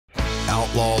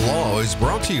Outlaw Law is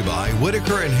brought to you by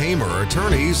Whitaker and Hamer,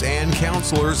 attorneys and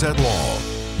counselors at law.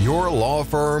 Your law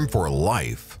firm for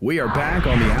life. We are back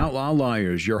on the Outlaw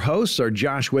Lawyers. Your hosts are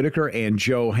Josh Whitaker and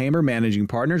Joe Hamer, managing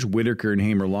partners, Whitaker and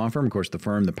Hamer Law Firm. Of course, the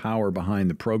firm, the power behind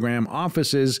the program.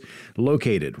 Offices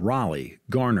located Raleigh,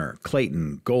 Garner,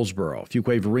 Clayton, Goldsboro,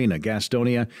 Fuquay-Varina,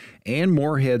 Gastonia, and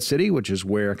Morehead City, which is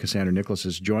where Cassandra Nicholas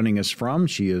is joining us from.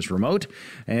 She is remote.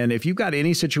 And if you've got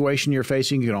any situation you're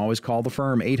facing, you can always call the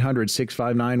firm,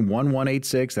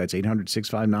 800-659-1186. That's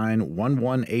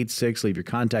 800-659-1186. Leave your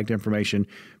contact information,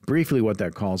 briefly what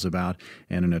that call's about,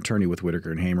 and an attorney with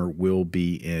Whitaker and Hamer will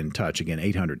be in touch. Again,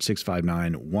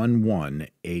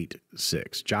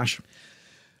 800-659-1186. Josh?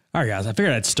 All right, guys, I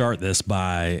figured I'd start this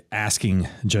by asking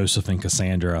Joseph and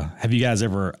Cassandra, have you guys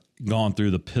ever gone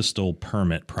through the pistol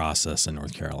permit process in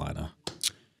North Carolina?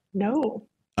 No.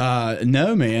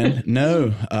 No, man.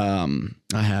 No,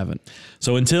 I haven't.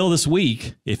 So until this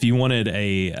week, if you wanted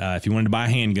to buy a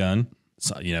handgun,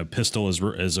 so, pistol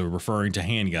is referring to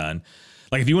handgun.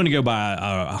 Like if you want to go buy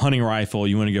a hunting rifle,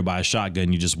 you want to go buy a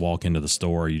shotgun, you just walk into the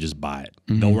store, you just buy it.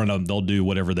 Mm-hmm. They'll do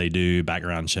whatever they do,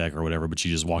 background check or whatever, but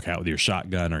you just walk out with your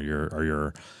shotgun or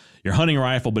your hunting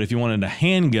rifle. But if you wanted a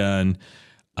handgun,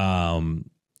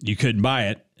 you couldn't buy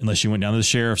it unless you went down to the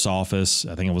sheriff's office.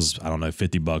 I think it was,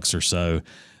 $50 or so.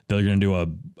 They're going to do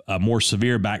a more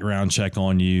severe background check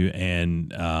on you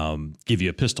and give you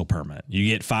a pistol permit. You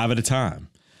get 5 at a time.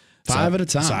 Five at a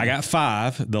time. So I got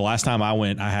 5. The last time I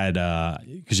went, I had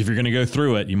because if you're going to go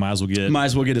through it, you might as well get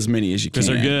as many as you can because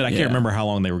they're good. I can't remember how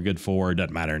long they were good for. It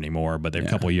doesn't matter anymore. But they're a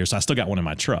couple of years. So I still got one in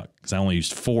my truck because I only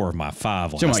used 4 of my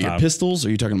 5. Talking about your pistols, or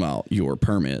are you talking about your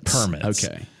permits? Permits.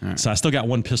 Okay. All right. So I still got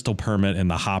 1 pistol permit in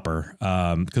the hopper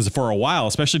because for a while,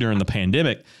 especially during the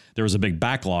pandemic, there was a big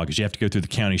backlog because you have to go through the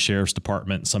county sheriff's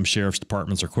department. Some sheriff's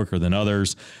departments are quicker than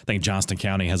others. I think Johnston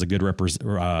County has a good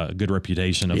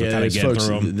reputation of kind of getting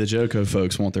through them. The JOCO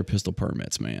folks want their pistol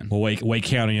permits, man. Well, Wake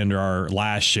County under our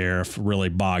last sheriff really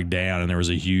bogged down, and there was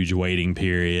a huge waiting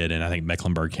period. And I think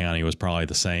Mecklenburg County was probably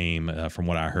the same from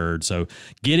what I heard. So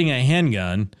getting a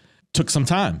handgun took some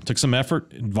time, took some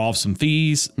effort, involved some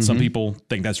fees. Mm-hmm. Some people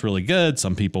think that's really good.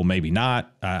 Some people maybe not.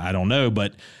 I don't know.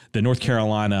 But the North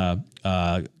Carolina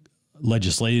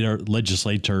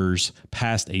legislators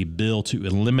passed a bill to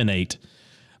eliminate.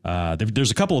 There's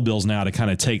a couple of bills now to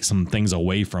kind of take some things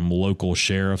away from local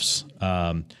sheriffs.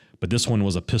 But this one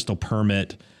was a pistol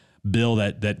permit bill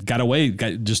that got away.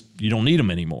 You don't need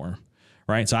them anymore.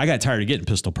 Right. So I got tired of getting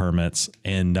pistol permits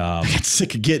and I got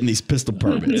sick of getting these pistol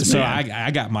permits. So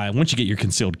I got once you get your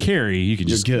concealed carry, you can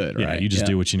just good, right? You just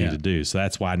do what you need to do. So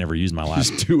that's why I never used my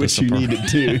last. Just do what you need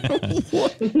to do.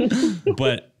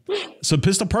 But so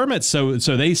pistol permits. So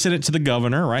they sent it to the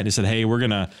governor, right? They said, hey,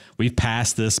 we've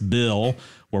passed this bill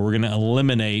where we're going to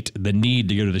eliminate the need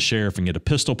to go to the sheriff and get a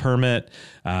pistol permit.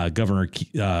 Governor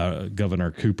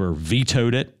Cooper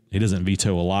vetoed it. He doesn't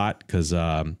veto a lot because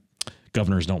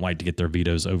governors don't like to get their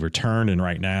vetoes overturned. And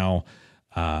right now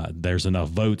there's enough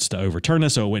votes to overturn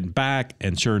this. So it went back.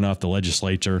 And sure enough, the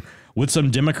legislature, with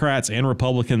some Democrats and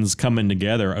Republicans coming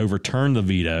together, overturned the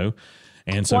veto.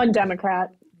 And so one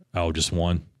Democrat. Oh, just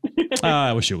one.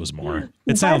 I wish it was more.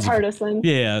 It sounds bipartisan.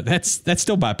 Yeah, that's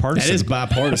still bipartisan. That is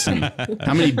bipartisan.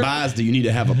 How many buys do you need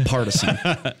to have a partisan?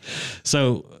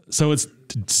 So it's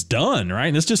done, right?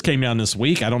 And this just came down this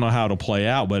week. I don't know how it'll play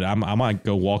out, but I might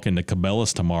go walk into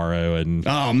Cabela's tomorrow and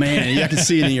oh man, I can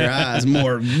see it in your eyes.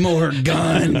 More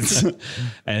guns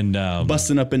and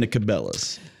busting up into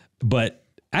Cabela's. But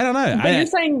I don't know. But you're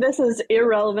saying this is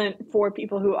irrelevant for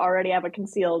people who already have a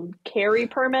concealed carry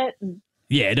permit?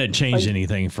 Yeah, it doesn't change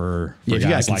anything for if guys you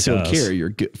got concealed like us. Carry,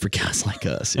 you're good for guys like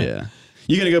us. Yeah.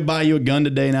 You gonna go buy you a gun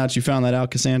today now that you found that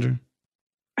out, Cassandra?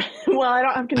 Well, I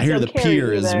don't have concealed carry. I hear the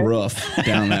pier is rough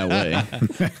down that way.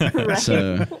 Right.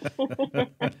 So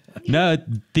no,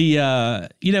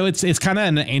 it's kind of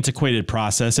an antiquated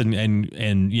process,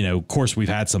 and of course we've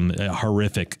had some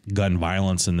horrific gun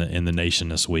violence in the nation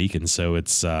this week, and so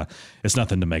it's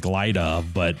nothing to make light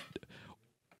of, but.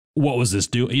 What was this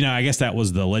do? I guess that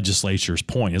was the legislature's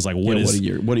point. Is like, what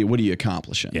are you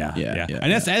accomplishing? Yeah.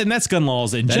 And that's gun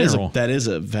laws in general. That is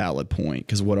a valid point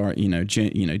because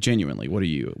genuinely, what are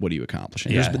you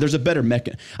accomplishing? Yeah. There's a better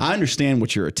mechanism. I understand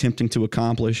what you're attempting to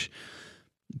accomplish,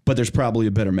 but there's probably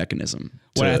a better mechanism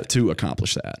to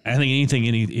accomplish that. I think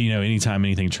anytime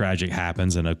anything tragic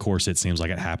happens, and of course it seems like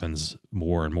it happens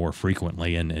more and more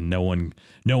frequently, and no one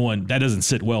that doesn't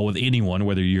sit well with anyone,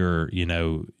 whether you're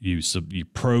you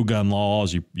pro gun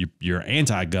laws, you're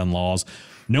anti gun laws.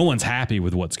 No one's happy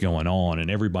with what's going on,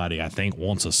 and everybody I think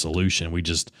wants a solution. We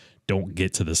just don't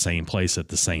get to the same place at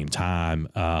the same time.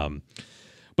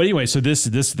 But anyway, so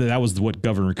that was what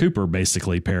Governor Cooper,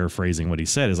 basically paraphrasing what he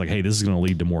said, is like, hey, this is going to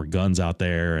lead to more guns out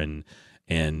there, and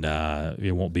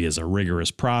it won't be as a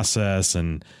rigorous process,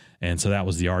 and so that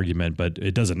was the argument. But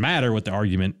it doesn't matter what the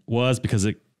argument was, because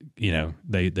they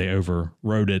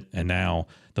overrode it, and now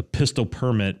the pistol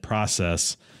permit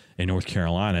process in North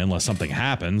Carolina, unless something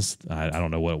happens, I don't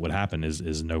know what would happen,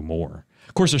 is no more.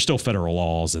 Of course, there's still federal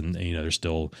laws, and there's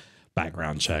still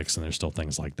background checks, and there's still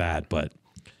things like that, but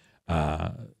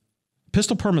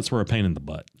pistol permits were a pain in the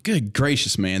butt. Good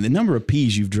gracious, man. The number of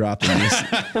P's you've dropped in this.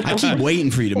 I keep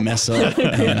waiting for you to mess up.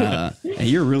 And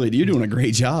you're doing a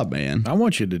great job, man. I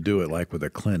want you to do it like with a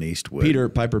Clint Eastwood. Peter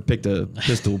Piper picked a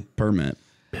pistol permit.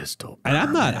 Pistol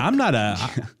permit.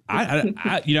 And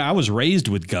I was raised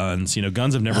with guns.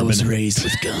 Guns have never been. I was raised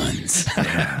with guns.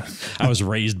 I was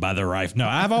raised by the rifle. No,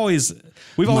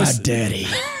 we've My always. daddy.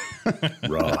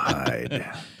 Rawhide.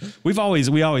 We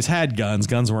always had guns.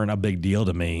 Guns weren't a big deal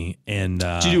to me. And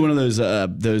did you do one of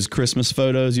those Christmas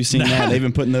photos? You seen that? They've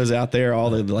been putting those out there.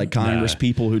 All the Congress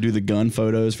people who do the gun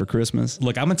photos for Christmas.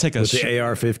 Look, I'm gonna take with the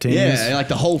AR-15s. Yeah, like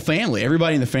the whole family.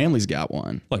 Everybody in the family's got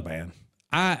one. Look, man,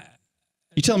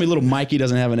 you telling me little Mikey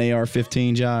doesn't have an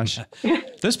AR-15, Josh?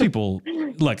 Those people,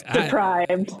 look,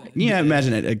 deprived. Yeah,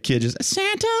 imagine a kid just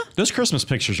Santa. Those Christmas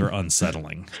pictures are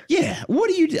unsettling. Yeah, what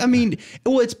do you? I mean,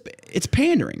 well, it's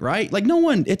pandering, right? Like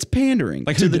it's pandering.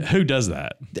 Like who does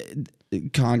that?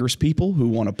 Congress people who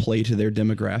want to play to their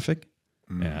demographic.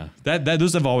 Yeah,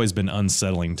 those have always been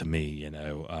unsettling to me.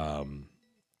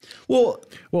 Well,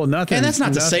 nothing. And that's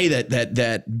not to say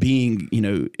that being,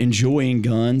 enjoying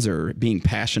guns or being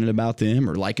passionate about them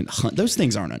or liking to hunt, those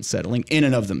things aren't unsettling in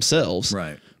and of themselves.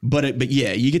 Right. But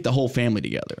yeah, you get the whole family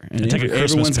together and picture.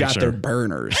 everyone's got their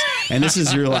burners. And this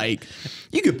is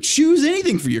you could choose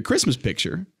anything for your Christmas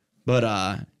picture.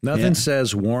 But nothing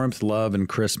says warmth, love, and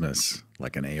Christmas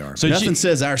like an AR. So nothing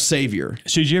says our Savior.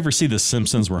 Did you ever see The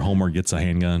Simpsons where Homer gets a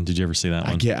handgun? Did you ever see that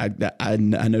one? I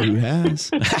know who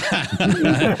has.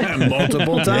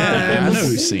 Multiple times. Yeah, I know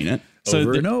who's seen it.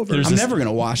 Over and over. I'm never going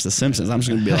to watch The Simpsons. I'm just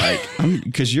going to be like,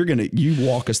 because you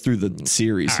walk us through the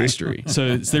series history.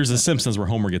 So there's The Simpsons where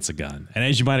Homer gets a gun. And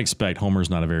as you might expect, Homer's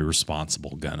not a very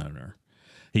responsible gun owner.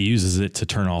 He uses it to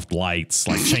turn off lights,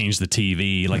 like change the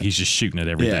TV, like he's just shooting at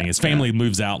everything. His family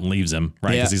moves out and leaves him,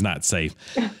 right? Because he's not safe.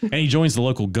 And he joins the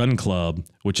local gun club,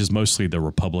 which is mostly the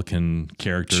Republican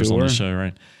characters on the show,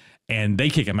 right? And they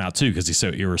kick him out too because he's so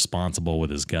irresponsible with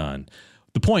his gun.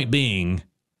 The point being,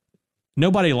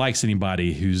 nobody likes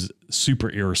anybody who's super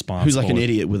irresponsible. Who's like an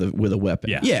idiot with a weapon.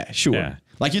 Yeah, sure. Yeah.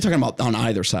 Like you're talking about on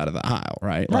either side of the aisle,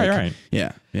 right? Right.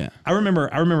 Yeah. I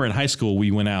remember in high school we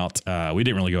went out. We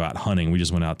didn't really go out hunting. We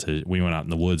just went out in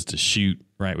the woods to shoot.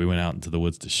 Right. We went out into the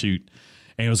woods to shoot,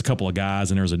 and it was a couple of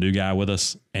guys, and there was a new guy with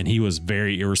us, and he was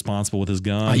very irresponsible with his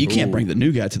gun. Oh, you can't bring the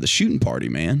new guy to the shooting party,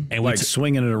 man. And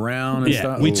swinging it around and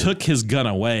stuff. We took his gun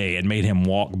away and made him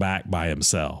walk back by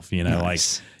himself.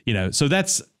 Nice. So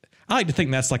that's. I like to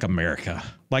think that's like America.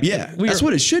 Like, that's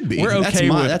what it should be. We're okay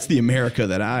that's the America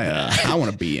that I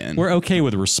want to be in. We're okay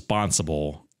with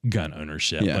responsible gun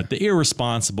ownership, but the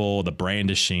irresponsible, the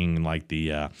brandishing, like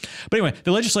but anyway,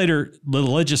 the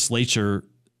legislature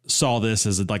saw this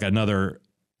as like another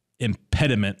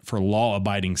impediment for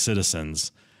law-abiding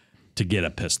citizens to get a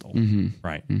pistol,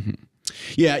 right? Mm-hmm.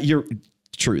 Yeah, you're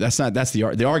true. That's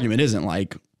the argument isn't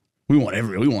like. We want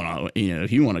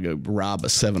if you want to go rob a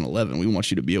 7-Eleven, we want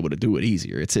you to be able to do it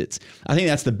easier. It's I think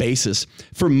that's the basis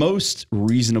for most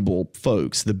reasonable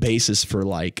folks. The basis for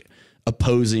like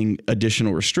opposing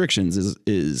additional restrictions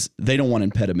is they don't want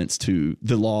impediments to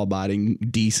the law-abiding,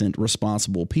 decent,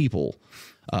 responsible people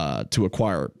to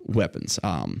acquire weapons.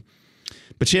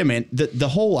 But yeah, man, the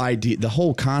whole idea, the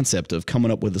whole concept of coming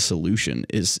up with a solution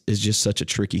is just such a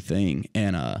tricky thing,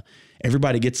 and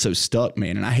everybody gets so stuck,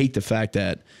 man. And I hate the fact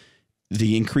that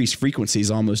the increased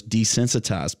frequencies almost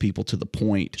desensitized people to the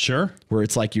point where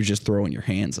it's like you're just throwing your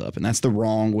hands up, and that's the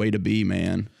wrong way to be,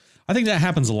 man. I think that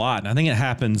happens a lot. And I think it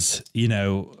happens,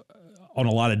 on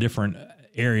a lot of different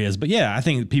areas. But yeah, I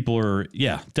think people are,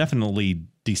 definitely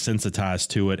desensitized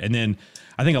to it. And then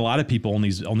I think a lot of people on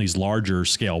these larger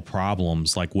scale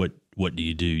problems, like what do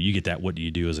you do? You get that. What do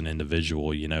you do as an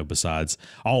individual? Besides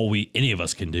all any of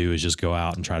us can do is just go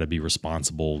out and try to be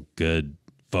responsible, good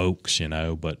folks.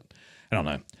 But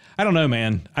I don't know,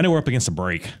 man. I know we're up against a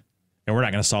break, and and we're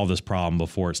not going to solve this problem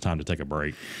before it's time to take a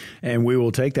break. And we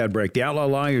will take that break. The Outlaw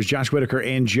Lawyers, Josh Whitaker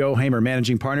and Joe Hamer,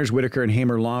 managing partners, Whitaker and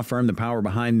Hamer Law Firm, the power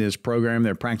behind this program.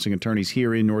 They're practicing attorneys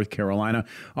here in North Carolina.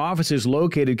 Office is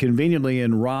located conveniently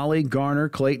in Raleigh, Garner,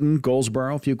 Clayton,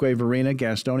 Goldsboro, Fuquay Varina,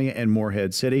 Gastonia, and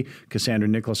Morehead City. Cassandra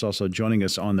Nicholas also joining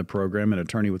us on the program, an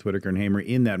attorney with Whitaker and Hamer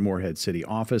in that Morehead City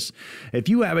office. If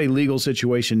you have a legal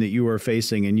situation that you are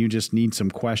facing and you just need some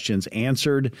questions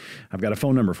answered, I've got a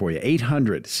phone number for you,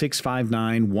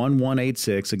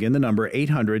 800-659-1186. Again, the number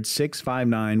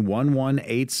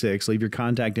 800-659-1186. Leave your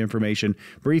contact information,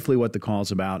 briefly what the call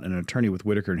is about, and an attorney with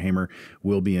Whitaker and Hamer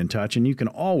will be in touch. And you can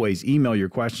always email your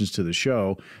questions to the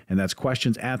show, and that's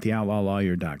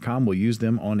questions@theoutlawlawyer.com. We'll use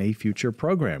them on a future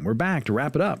program. We're back to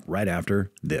wrap it up right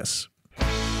after this.